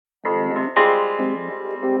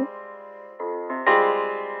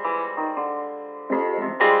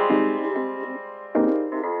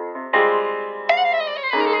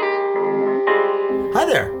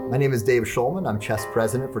My name is Dave Schulman. I'm CHEST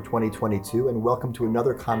President for 2022, and welcome to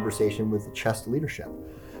another conversation with CHEST leadership.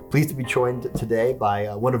 Pleased to be joined today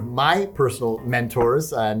by one of my personal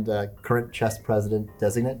mentors and current CHEST President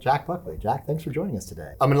designate, Jack Buckley. Jack, thanks for joining us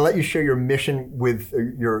today. I'm going to let you share your mission with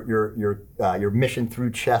your mission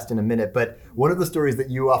through CHEST in a minute, but one of the stories that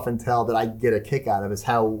you often tell that I get a kick out of is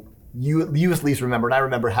how you at least remember, and I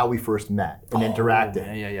remember how we first met and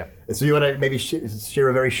interacted. Yeah. So you want to maybe share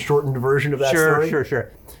a very shortened version of that story?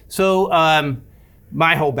 Sure. So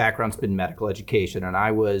my whole background's been medical education, and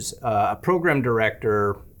I was a program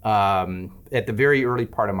director at the very early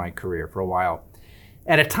part of my career for a while.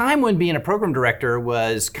 At a time when being a program director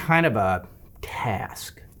was kind of a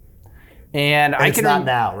task. And I it's can not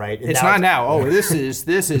now, right? It's not now. Oh, this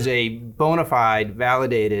is a bona fide,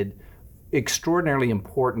 validated, extraordinarily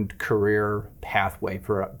important career pathway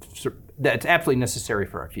that's absolutely necessary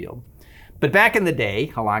for our field. But back in the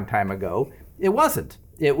day, a long time ago, it wasn't.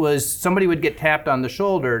 It was somebody would get tapped on the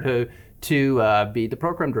shoulder to be the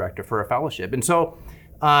program director for a fellowship. And so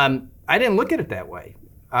I didn't look at it that way.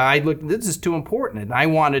 I looked, this is too important, and I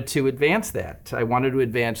wanted to advance that. I wanted to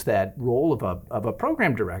advance that role of a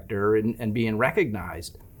program director and being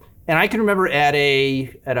recognized. And I can remember at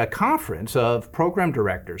a conference of program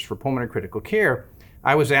directors for pulmonary critical care,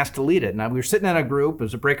 I was asked to lead it. And we were sitting in a group, it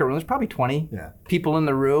was a breakout room, there's probably 20 people in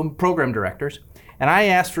the room, program directors. And I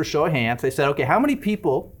asked for a show of hands. They said, okay, how many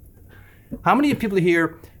people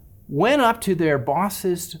here went up to their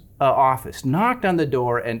boss's office, knocked on the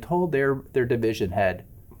door, and told their division head,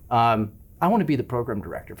 I want to be the program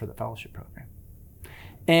director for the fellowship program.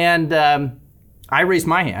 And I raised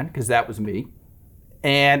my hand, because that was me.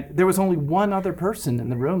 And there was only one other person in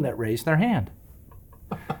the room that raised their hand.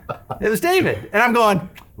 It was David. And I'm going,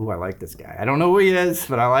 ooh, I like this guy. I don't know who he is,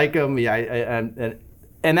 but I like him.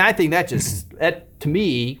 And I think that to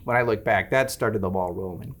me, when I look back, that started the ball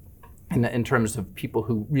rolling in terms of people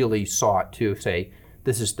who really sought to say,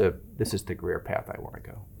 this is the career path I want to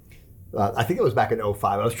go. I think it was back in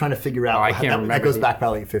 2005. I was trying to figure out. I can't remember. That goes back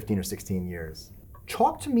probably 15 or 16 years.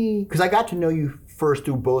 Talk to me, because I got to know you first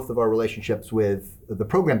through both of our relationships with the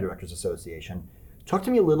Program Directors Association. Talk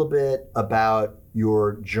to me a little bit about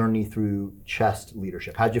your journey through CHEST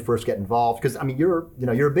leadership. How did you first get involved? Because I mean, you're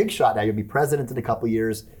a big shot now. You'll be president in a couple of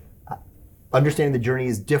years. Understanding the journey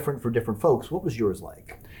is different for different folks. What was yours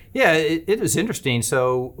like? Yeah, it was interesting.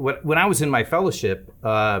 So when I was in my fellowship,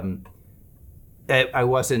 I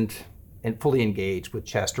wasn't fully engaged with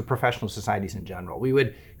CHEST or professional societies in general. We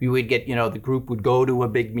would get, the group would go to a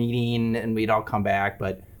big meeting and we'd all come back,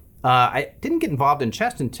 but I didn't get involved in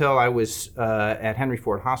CHEST until I was at Henry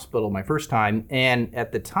Ford Hospital my first time, and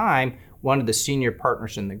at the time, one of the senior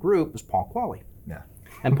partners in the group was Paul Qualley. Yeah.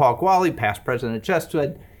 And Paul Qualley, past president of CHEST,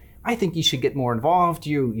 said, I think you should get more involved.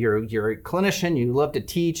 You're a clinician, you love to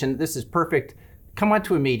teach, and this is perfect. Come on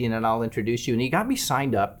to a meeting and I'll introduce you. And he got me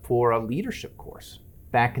signed up for a leadership course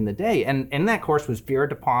back in the day. And that course was Vera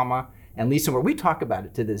De Palma and Lisa Moore. We talk about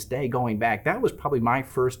it to this day going back. That was probably my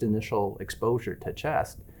first initial exposure to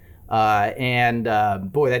CHEST.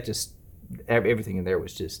 Boy, that just, everything in there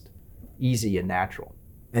was just easy and natural.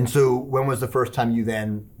 And so when was the first time you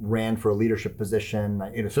then ran for a leadership position?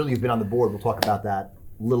 Certainly you've been on the board. We'll talk about that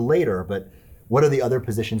a little later, but what are the other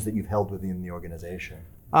positions that you've held within the organization?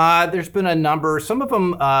 There's been a number. Some of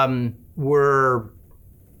them were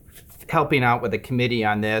helping out with a committee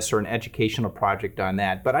on this or an educational project on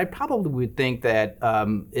that. But I probably would think that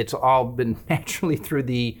it's all been naturally through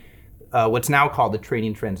the what's now called the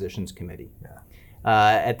Training Transitions Committee. Yeah.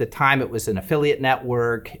 At the time, it was an affiliate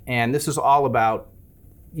network, and this is all about,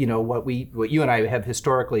 what you and I have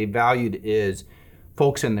historically valued is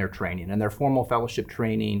folks in their training and their formal fellowship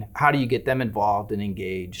training. How do you get them involved and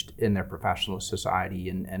engaged in their professional society,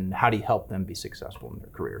 and how do you help them be successful in their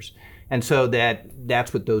careers? And so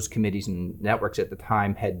that's what those committees and networks at the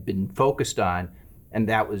time had been focused on, and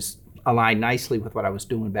that was aligned nicely with what I was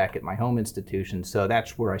doing back at my home institution. So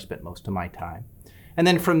that's where I spent most of my time. And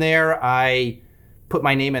then from there, I put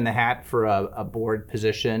my name in the hat for a board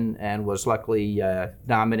position and was luckily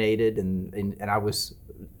nominated, and I was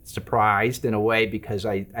surprised in a way because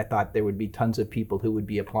I thought there would be tons of people who would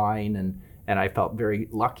be applying, and I felt very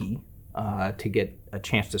lucky to get a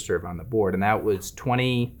chance to serve on the board. And that was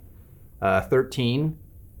 2013? I think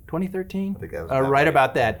that was right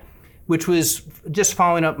about that, which was just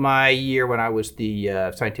following up my year when I was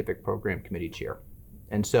the scientific program committee chair.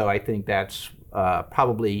 And so I think that's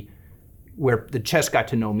probably where the CHEST got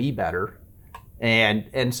to know me better.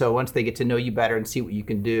 And so once they get to know you better and see what you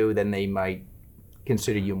can do, then they might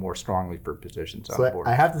consider you more strongly for positions on So the board.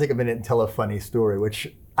 I have to take a minute and tell a funny story, which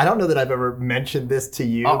I don't know that I've ever mentioned this to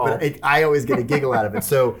you, Uh-oh. but I always get a giggle out of it.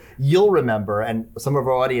 So you'll remember, and some of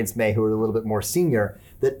our audience may who are a little bit more senior,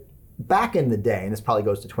 that back in the day, and this probably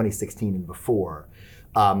goes to 2016 and before,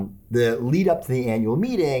 the lead up to the annual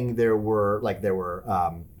meeting, there were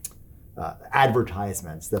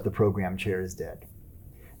advertisements that the program chairs did.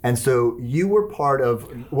 And so you were part of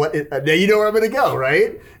now you know where I'm going to go,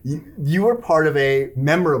 right? You were part of a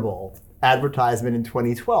memorable advertisement in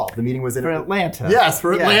 2012. The meeting was in for Atlanta. Yes,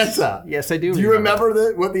 for Atlanta. Yes, I do. Do you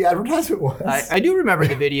remember what the advertisement was? I do remember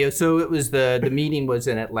the video. So it was the meeting was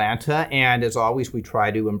in Atlanta, and as always, we try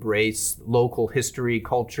to embrace local history,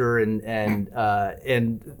 culture, and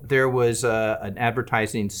there was an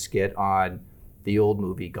advertising skit on the old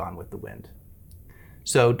movie Gone with the Wind.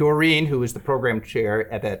 So Doreen, who was the program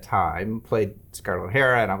chair at that time, played Scarlett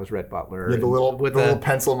O'Hara, and I was Rhett Butler. With the little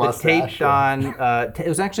pencil mustache. Taped on. It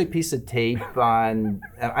was actually a piece of tape on.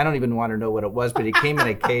 I don't even want to know what it was, but it came in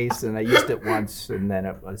a case, and I used it once, and then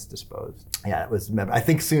it was disposed. Yeah, it was. I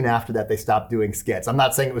think soon after that they stopped doing skits. I'm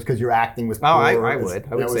not saying it was because your acting was poor. Oh, I would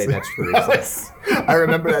say that's the reason. I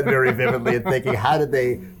remember that very vividly and thinking, how did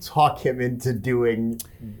they talk him into doing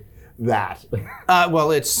that? Well,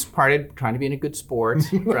 it's part of trying to be in a good sport,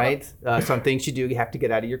 right? Some things you do, you have to get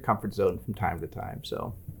out of your comfort zone from time to time.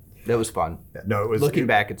 So that was fun. Yeah, no, it was. Looking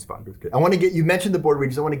back, it's fun. It was good. I want to get. You mentioned the board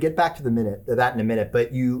regions. I want to get back to that in a minute.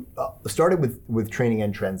 But you started with training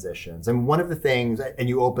and transitions, and one of the things, and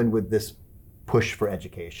you opened with this push for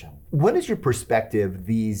education. What is your perspective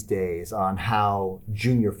these days on how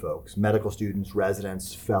junior folks, medical students,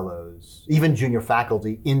 residents, fellows, even junior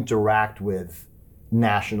faculty interact with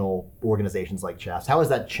national organizations like CHEST? How has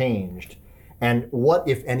that changed? And what,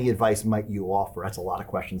 if any, advice might you offer? That's a lot of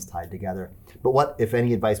questions tied together. But what, if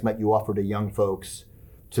any, advice might you offer to young folks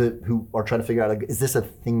who are trying to figure out, like, is this a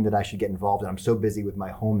thing that I should get involved in? I'm so busy with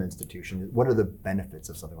my home institution. What are the benefits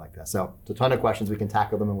of something like that? So it's a ton of questions. We can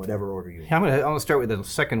tackle them in whatever order you need. I'm gonna start with the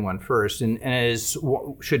second one first. And is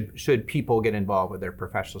should people get involved with their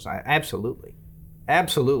professional side? Absolutely.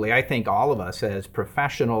 Absolutely. I think all of us as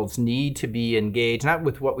professionals need to be engaged, not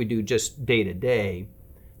with what we do just day to day,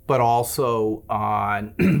 but also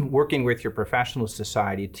on working with your professional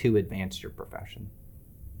society to advance your profession.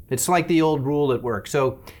 It's like the old rule at work.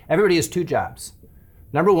 So everybody has two jobs.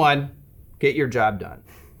 Number one, get your job done.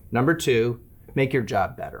 Number two, make your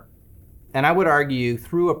job better. And I would argue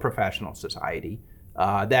through a professional society,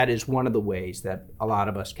 that is one of the ways that a lot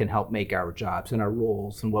of us can help make our jobs and our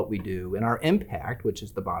roles and what we do and our impact, which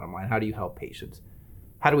is the bottom line. How do you help patients?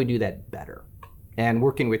 How do we do that better? And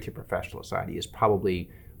working with your professional society is probably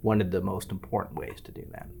one of the most important ways to do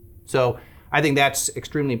that. So I think that's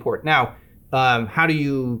extremely important. Now, how do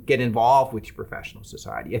you get involved with your professional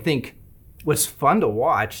society? I think what's fun to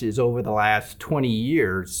watch is over the last 20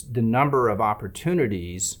 years, the number of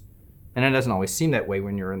opportunities, and it doesn't always seem that way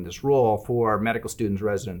when you're in this role, for medical students,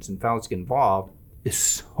 residents, and fellows to get involved is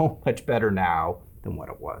so much better now than what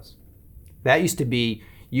it was. That used to be,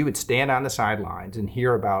 you would stand on the sidelines and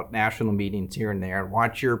hear about national meetings here and there, and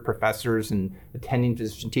watch your professors and attending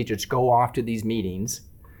physician teachers go off to these meetings,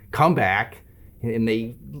 come back, and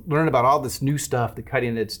they learn about all this new stuff, the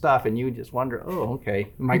cutting edge stuff, and you just wonder, oh,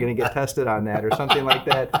 okay, am I going to get tested on that or something like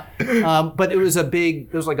that? But it was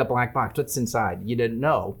like a black box. What's inside? You didn't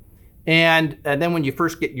know. And then when you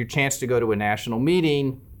first get your chance to go to a national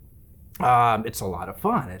meeting, it's a lot of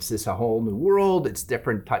fun. It's just a whole new world. It's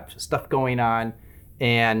different types of stuff going on.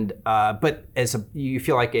 And but you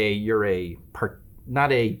feel like you're a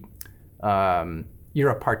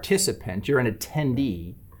participant, you're an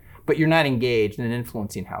attendee, but you're not engaged in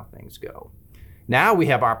influencing how things go. Now we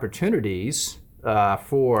have opportunities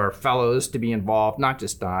for fellows to be involved, not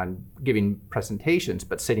just on giving presentations,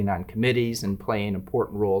 but sitting on committees and playing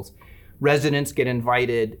important roles. Residents get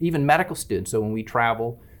invited, even medical students. So when we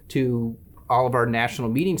travel to all of our national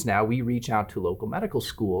meetings now, we reach out to local medical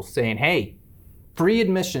schools saying, hey, free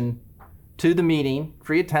admission to the meeting,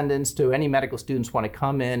 free attendance to any medical students want to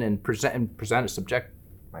come in and present a subject.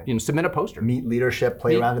 Right. Submit a poster. Meet leadership,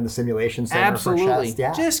 play around in the simulation center. Absolutely. For CHEST.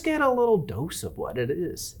 Yeah. Just get a little dose of what it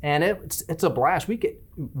is. And it's a blast. We get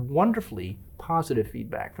wonderfully positive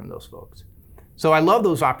feedback from those folks. So I love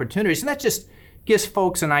those opportunities. And that just gives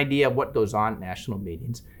folks an idea of what goes on at national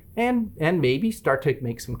meetings and maybe start to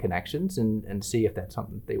make some connections and see if that's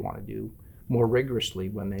something that they want to do more rigorously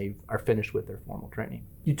when they are finished with their formal training.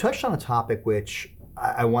 You touched on a topic which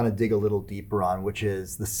I want to dig a little deeper on, which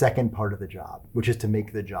is the second part of the job, which is to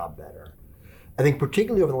make the job better. I think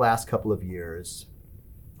particularly over the last couple of years,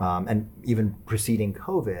 and even preceding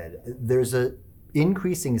COVID, there's a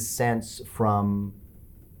increasing sense from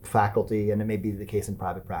faculty, and it may be the case in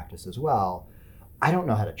private practice as well, I don't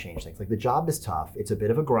know how to change things. Like, the job is tough. It's a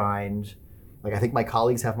bit of a grind. Like, I think my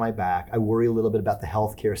colleagues have my back. I worry a little bit about the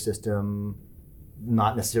healthcare system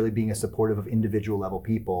not necessarily being as supportive of individual level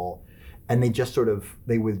people. And they just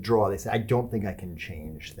they withdraw. They say, I don't think I can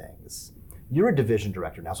change things. You're a division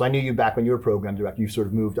director now. So I knew you back when you were program director. You sort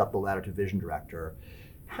of moved up the ladder to division director.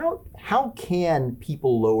 How can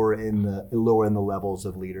people lower in the levels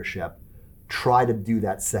of leadership try to do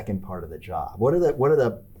that second part of the job? What are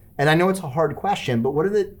the and I know it's a hard question, but what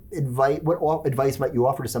advice might you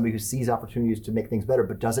offer to somebody who sees opportunities to make things better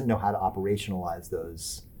but doesn't know how to operationalize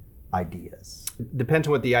those ideas? Depends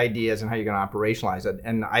on what the idea is and how you're going to operationalize it.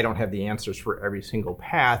 And I don't have the answers for every single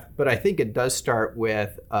path, but I think it does start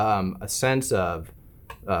with a sense of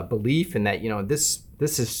belief in that,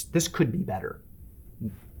 this could be better.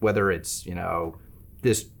 Whether it's,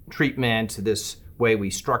 this treatment, this way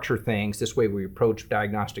we structure things, this way we approach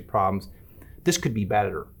diagnostic problems, this could be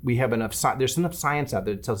better. We have there's enough science out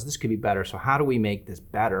there that tells us this could be better. So how do we make this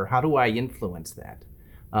better? How do I influence that?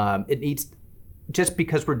 Just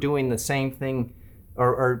because we're doing the same thing,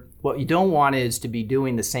 or what you don't want is to be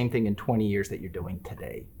doing the same thing in 20 years that you're doing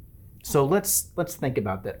today. So let's think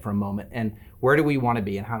about that for a moment, and where do we want to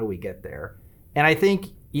be and how do we get there? And I think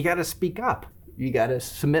you got to speak up. You got to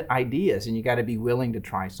submit ideas, and you got to be willing to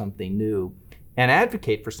try something new and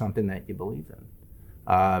advocate for something that you believe in.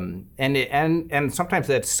 And sometimes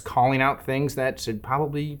that's calling out things that should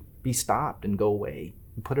probably be stopped and go away.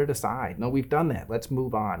 Put it aside. No, we've done that. Let's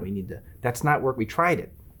move on. That's not work. We tried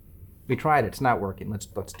it. It's not working.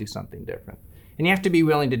 Let's do something different. And you have to be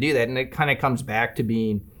willing to do that. And it kind of comes back to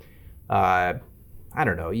being, I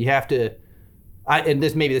don't know, you have to, and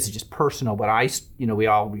this is just personal, but we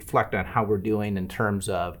all reflect on how we're doing in terms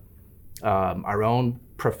of our own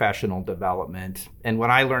professional development. And what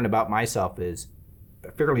I learned about myself is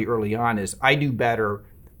fairly early on is I do better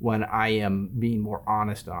when I am being more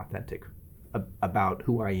honest and authentic about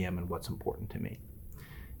who I am and what's important to me.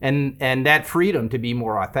 And that freedom to be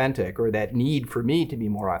more authentic, or that need for me to be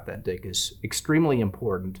more authentic, is extremely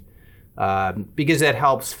important because that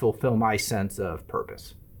helps fulfill my sense of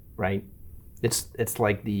purpose, right? It's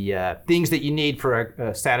like the things that you need for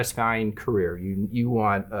a satisfying career. You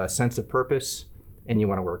want a sense of purpose, and you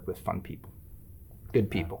want to work with fun people, good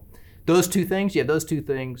people. Those two things,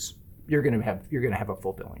 you're going to have a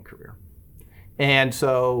fulfilling career. And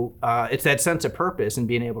so it's that sense of purpose and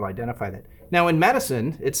being able to identify that. Now in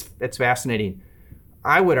medicine, it's fascinating.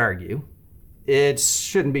 I would argue it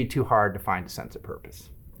shouldn't be too hard to find a sense of purpose.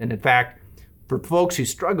 And in fact, for folks who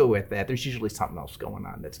struggle with that, there's usually something else going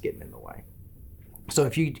on that's getting in the way. So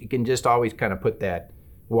if you can just always kind of put that,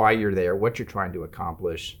 why you're there, what you're trying to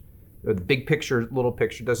accomplish, the big picture, little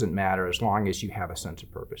picture, doesn't matter as long as you have a sense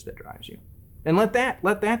of purpose that drives you. And let that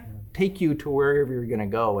take you to wherever you're going to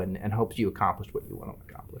go and helps you accomplish what you want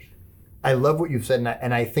to accomplish. I love what you've said,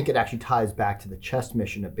 and I think it actually ties back to the CHEST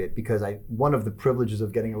mission a bit, because one of the privileges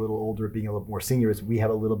of getting a little older, being a little more senior, is we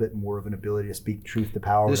have a little bit more of an ability to speak truth to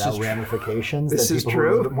power without ramifications than people who are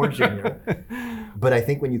a little bit more junior. But I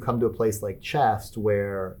think when you come to a place like CHEST,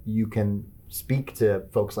 where you can speak to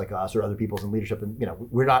folks like us or other people in leadership, and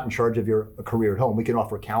we're not in charge of your career at home. We can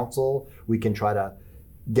offer counsel. We can try to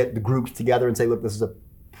get the groups together and say, look, this is a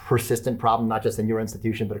persistent problem, not just in your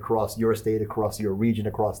institution, but across your state, across your region,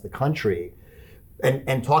 across the country.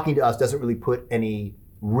 And talking to us doesn't really put any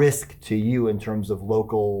risk to you in terms of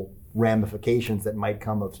local ramifications that might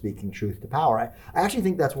come of speaking truth to power. I actually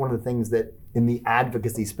think that's one of the things that in the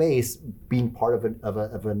advocacy space, being part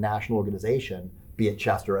of a national organization, be it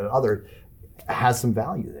Chester and others, has some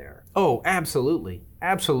value there. Oh, absolutely.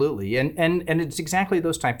 Absolutely. And it's exactly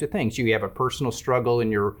those types of things. You have a personal struggle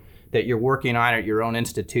that you're working on at your own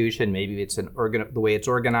institution. Maybe it's the way it's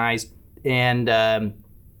organized. And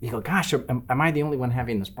you go, gosh, am I the only one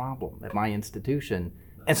having this problem at my institution?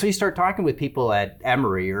 And so you start talking with people at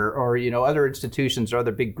Emory or other institutions or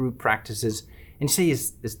other big group practices, and you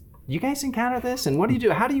say, you guys encounter this? And what do you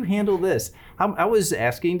do? How do you handle this? I was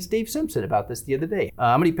asking Steve Simpson about this the other day.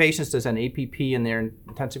 How many patients does an APP in their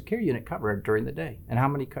intensive care unit cover during the day? And how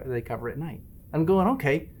many do they cover at night? I'm going,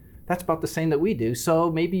 okay, that's about the same that we do.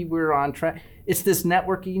 So maybe we're on track. It's this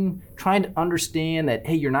networking, trying to understand that,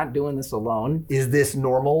 hey, you're not doing this alone. Is this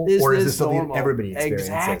normal? Or is this something that everybody experiences?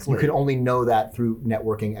 Exactly. You can only know that through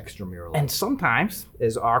networking extramurally. And sometimes,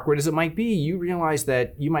 as awkward as it might be, you realize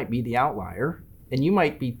that you might be the outlier. And you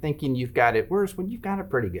might be thinking you've got it worse when you've got it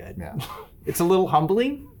pretty good. Yeah. It's a little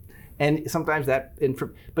humbling, and sometimes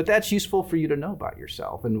but that's useful for you to know about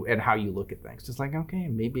yourself and how you look at things. It's like, okay,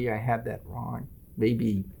 maybe I had that wrong.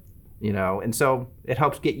 Maybe and so it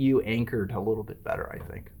helps get you anchored a little bit better, I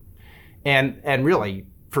think. And really,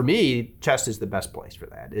 for me, chess is the best place for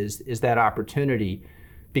that, is that opportunity,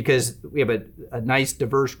 because we have a nice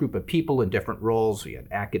diverse group of people in different roles. You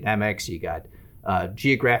got academics, you got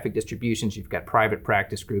geographic distributions, you've got private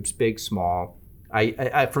practice groups, big, small.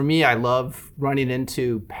 For me, I love running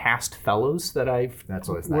into past fellows that I've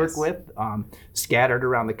worked with, scattered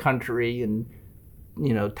around the country, and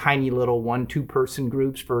tiny little 1-2 person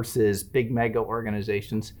groups versus big mega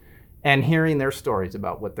organizations, and hearing their stories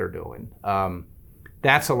about what they're doing.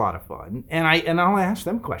 That's a lot of fun. And I'll ask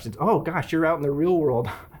them questions. Oh gosh, you're out in the real world.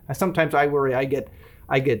 Sometimes I worry I get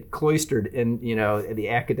cloistered in the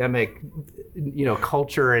academic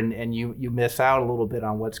culture, and you miss out a little bit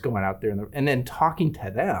on what's going out there. And then talking to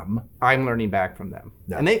them, I'm learning back from them.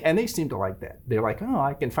 Yeah. And they seem to like that. They're like, oh,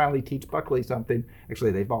 I can finally teach Buckley something.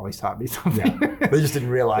 Actually, they've always taught me something. Yeah. They just didn't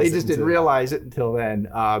realize it. Didn't realize it until then.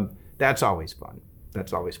 That's always fun.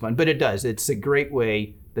 But it's a great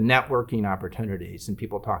way, the networking opportunities, and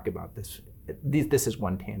people talk about this. This is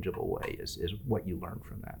one tangible way, is what you learn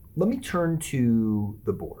from that. Let me turn to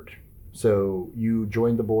the board. So you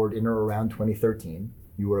joined the board in or around 2013.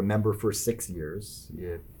 You were a member for 6 years.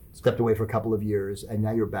 You stepped away for a couple of years, and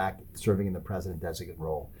now you're back serving in the president-designate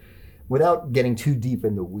role. Without getting too deep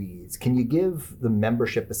in the weeds, can you give the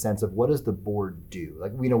membership a sense of what does the board do?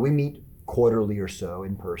 Like, we meet quarterly or so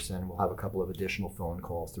in person. We'll have a couple of additional phone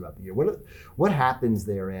calls throughout the year. What happens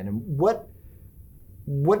therein, and what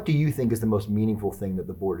do you think is the most meaningful thing that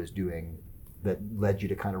the board is doing that led you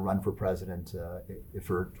to kind of run for president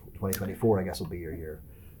for 2024? I guess will be your year.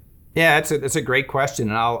 Yeah, it's a great question,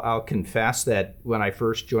 and I'll confess that when I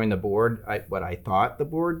first joined the board, what I thought the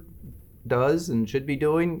board does and should be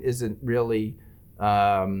doing isn't really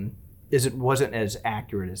wasn't as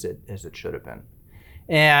accurate as it should have been.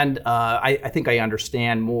 And I think I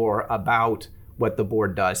understand more about what the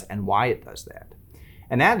board does and why it does that.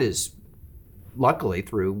 And that is luckily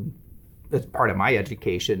that's part of my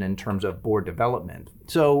education in terms of board development.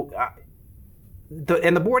 So,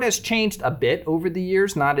 the board has changed a bit over the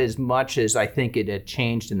years, not as much as I think it had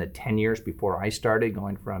changed in the 10 years before I started,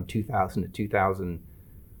 going from 2000 to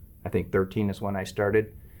 2013 is when I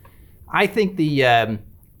started. I think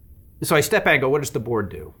so I step back and go, what does the board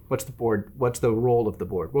do? What's the role of the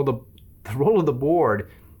board? Well, the role of the board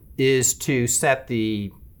is to set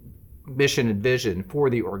the mission and vision for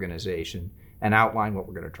the organization and outline what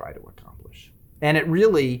we're going to try to accomplish. And it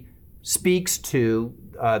really speaks to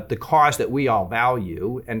the cause that we all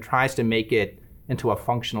value and tries to make it into a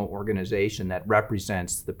functional organization that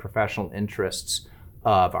represents the professional interests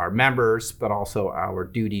of our members, but also our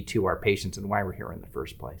duty to our patients and why we're here in the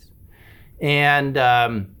first place. And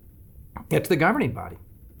it's the governing body.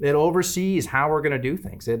 It oversees how we're going to do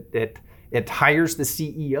things. It hires the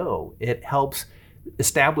CEO. It helps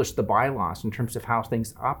establish the bylaws in terms of how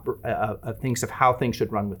things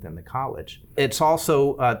should run within the college. It's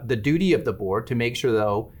also the duty of the board to make sure,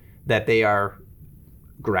 though, that they are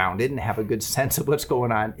grounded and have a good sense of what's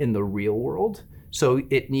going on in the real world. So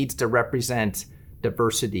it needs to represent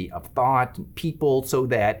diversity of thought and people, so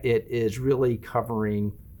that it is really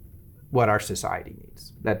covering what our society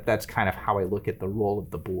needs. That's kind of how I look at the role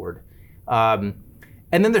of the board. And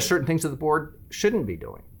then there's certain things that the board shouldn't be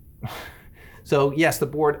doing. So yes, the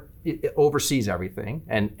board oversees everything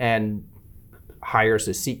and hires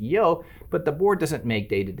a CEO, but the board doesn't make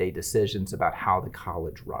day-to-day decisions about how the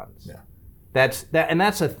college runs. Yeah.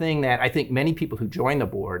 That's a thing that I think many people who join the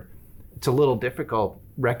board, it's a little difficult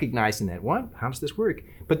recognizing that, how does this work?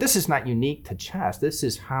 But this is not unique to chess. This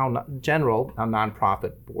is how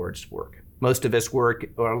nonprofit boards work. Most of us work,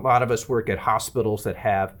 or a lot of us work at hospitals that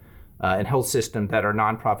have and health systems that are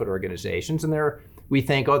nonprofit organizations, and we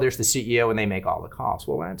think, there's the CEO and they make all the calls.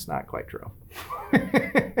 Well, that's not quite true.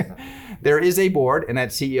 There is a board, and that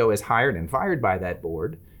CEO is hired and fired by that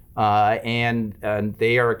board, and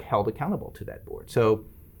they are held accountable to that board. So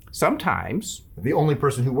sometimes the only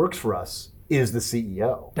person who works for us is the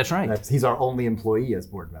CEO. That's right. He's our only employee as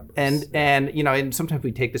board members. And sometimes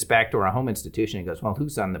we take this back to our home institution and goes, well,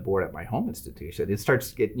 who's on the board at my home institution? It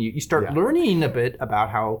starts you start learning a bit about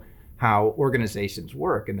how organizations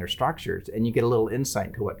work and their structures, and you get a little insight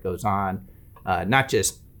into what goes on, not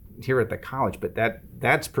just here at the college, but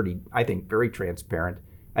that's pretty, I think, very transparent.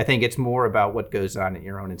 I think it's more about what goes on at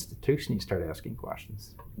your own institution. You start asking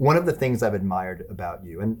questions. One of the things I've admired about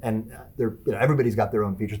you, and everybody's got their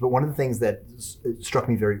own features, but one of the things that struck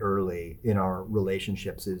me very early in our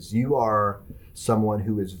relationships is you are someone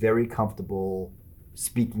who is very comfortable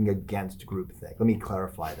speaking against groupthink. Let me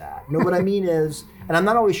clarify that. No, what I mean is, and I'm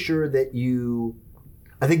not always sure that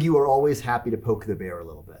I think you are always happy to poke the bear a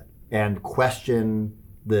little bit. and question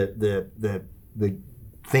the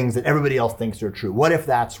things that everybody else thinks are true. What if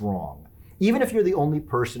that's wrong? Even if you're the only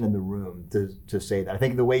person in the room to say that. I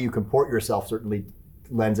think the way you comport yourself certainly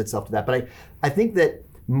lends itself to that. But I think that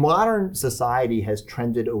modern society has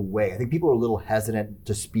trended away. I think people are a little hesitant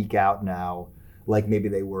to speak out now, like maybe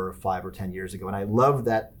they were 5 or 10 years ago. And I love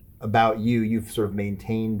that about you. You've sort of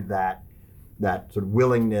maintained that sort of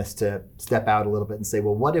willingness to step out a little bit and say,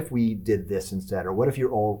 well, what if we did this instead? Or what if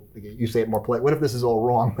you say it more polite, what if this is all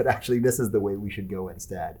wrong, but actually this is the way we should go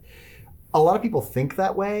instead? A lot of people think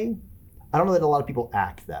that way. I don't know that a lot of people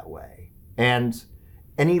act that way. And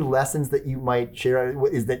any lessons that you might share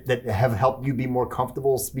is that have helped you be more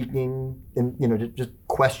comfortable speaking and just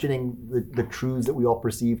questioning the truths that we all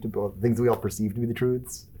perceive to things that we all perceive to be the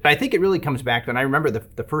truths? I think it really comes back to, and I remember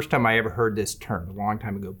the first time I ever heard this term a long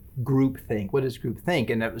time ago, groupthink. What is groupthink?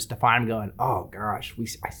 And it was defined going, oh gosh,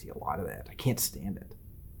 I see a lot of that. I can't stand it.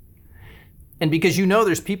 And because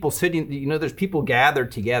there's people sitting, there's people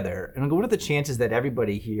gathered together, and I go, what are the chances that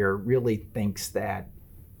everybody here really thinks that,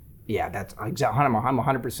 yeah, I'm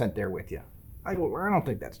 100% there with you? I don't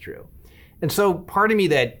think that's true. And so part of me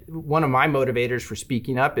that one of my motivators for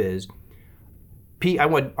speaking up is, I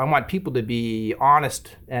want people to be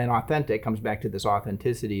honest and authentic. Comes back to this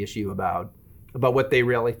authenticity issue about what they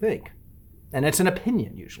really think. And it's an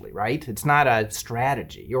opinion usually, right? It's not a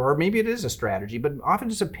strategy, or maybe it is a strategy, but often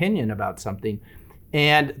it's opinion about something.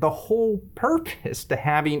 And the whole purpose to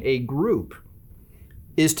having a group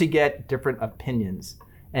is to get different opinions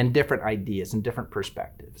and different ideas and different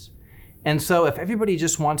perspectives. And so if everybody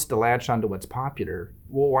just wants to latch onto what's popular,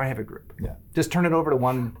 well, why have a group? Yeah. Just turn it over to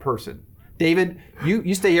one person. David,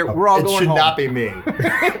 you stay here. We're all going home. It should not be me.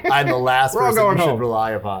 I'm the last person you should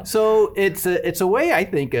rely upon. So it's a way, I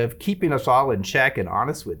think, of keeping us all in check and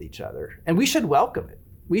honest with each other. And we should welcome it.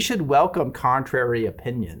 We should welcome contrary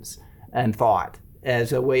opinions and thought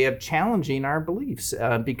as a way of challenging our beliefs,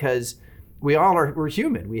 because we're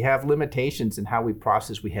human. We have limitations in how we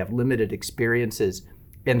process. We have limited experiences.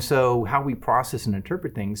 And so how we process and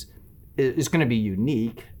interpret things is going to be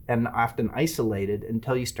unique and often isolated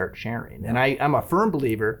until you start sharing. And I'm a firm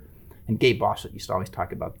believer, and Gabe Bossett used to always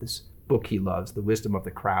talk about this book he loves, The Wisdom of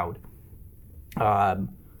the Crowd.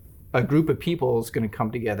 A group of people is going to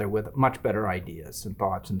come together with much better ideas and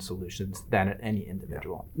thoughts and solutions than any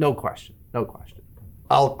individual. Yeah. No question.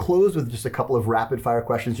 I'll close with just a couple of rapid fire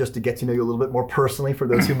questions just to get to know you a little bit more personally for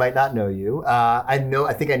those who might not know you.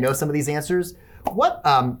 I think I know some of these answers. What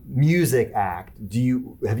music act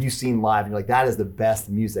have you seen live and you're like, that is the best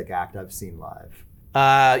music act I've seen live?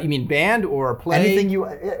 You mean band or play? Anything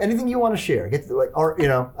you want to share.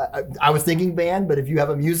 I was thinking band, but if you have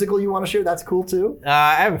a musical you want to share, that's cool too.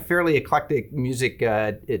 I have a fairly eclectic music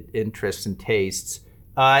interests and tastes.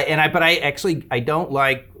 But I don't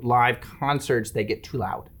like live concerts that get too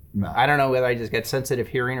loud. No. I don't know whether I just get sensitive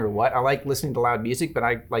hearing or what. I like listening to loud music, but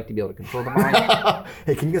I like to be able to control the mind.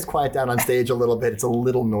 Hey, can you guys quiet down on stage a little bit? It's a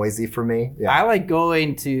little noisy for me. Yeah. I like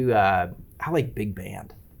going to, I like big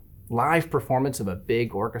band. Live performance of a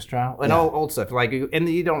big orchestra and old stuff. And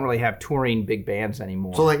you don't really have touring big bands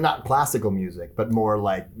anymore. So not classical music, but more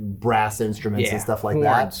like brass instruments and stuff like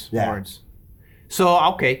horns, that? Horns. So,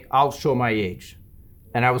 okay, I'll show my age.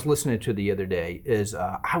 And I was listening to the other day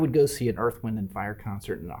I would go see an Earth, Wind, and Fire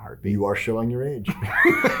concert in a heartbeat. You are showing your age.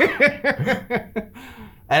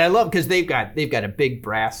 And I love because they've got a big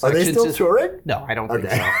brass section. Are they still touring? No, I don't think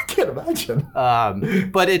so. I can't imagine.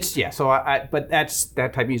 But it's but that's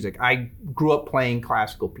that type of music. I grew up playing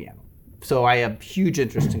classical piano, so I have huge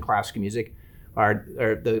interest in classical music.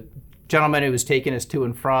 The gentleman who was taking us to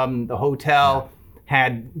and from the hotel. Yeah.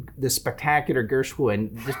 Had this spectacular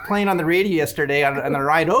Gershwin just playing on the radio yesterday on the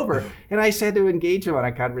ride over, and I said to engage him on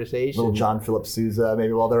a conversation. Little John Philip Sousa,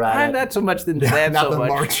 maybe while they're at it. Not so much into that. Not so the much.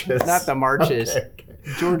 Marches. Not the marches. Okay.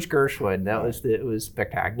 George Gershwin. It was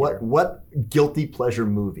spectacular. What guilty pleasure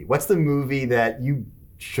movie? What's the movie that you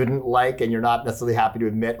shouldn't like and you're not necessarily happy to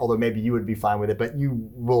admit, although maybe you would be fine with it, but you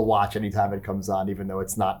will watch anytime it comes on, even though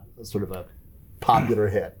it's not sort of a popular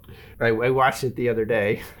hit? I watched it the other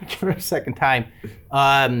day for a second time.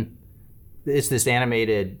 It's this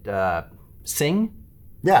animated Sing.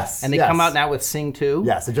 Yes. And they come out now with Sing 2.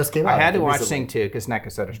 Yes, it just came out. I had to watch Sing 2 because Nneka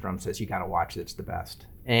Soderstrom says you got to watch it. It's the best.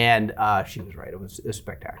 And she was right. It was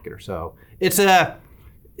spectacular. So it's a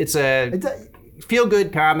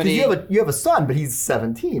feel-good comedy. You have a son, but he's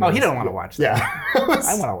 17. Oh, he don't want to watch that. Yeah.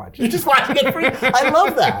 I want to watch it. You're just watching it for you? I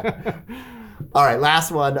love that. All right, last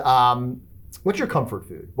one. What's your comfort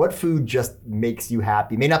food? What food just makes you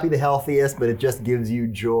happy? May not be the healthiest, but it just gives you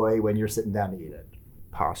joy when you're sitting down to eat it.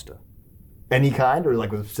 Pasta. Any kind, or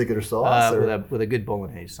like with a particular sauce? Or? With a good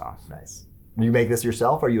bolognese sauce. Nice. You make this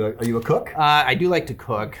yourself? Are you a cook? I do like to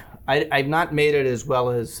cook. I've not made it as well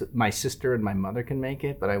as my sister and my mother can make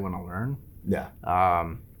it, but I want to learn. Yeah.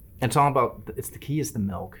 It's all about. The key is the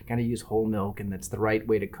milk. You got to use whole milk, and it's the right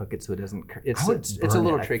way to cook it so it doesn't. It's a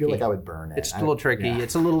little tricky. I feel like I would burn it. It's a little tricky. Yeah.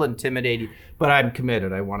 It's a little intimidating, but I'm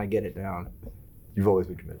committed. I want to get it down. You've always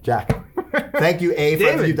been committed, Jack. Thank you, A, for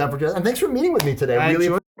everything you've done for Chess, and thanks for meeting with me today. Really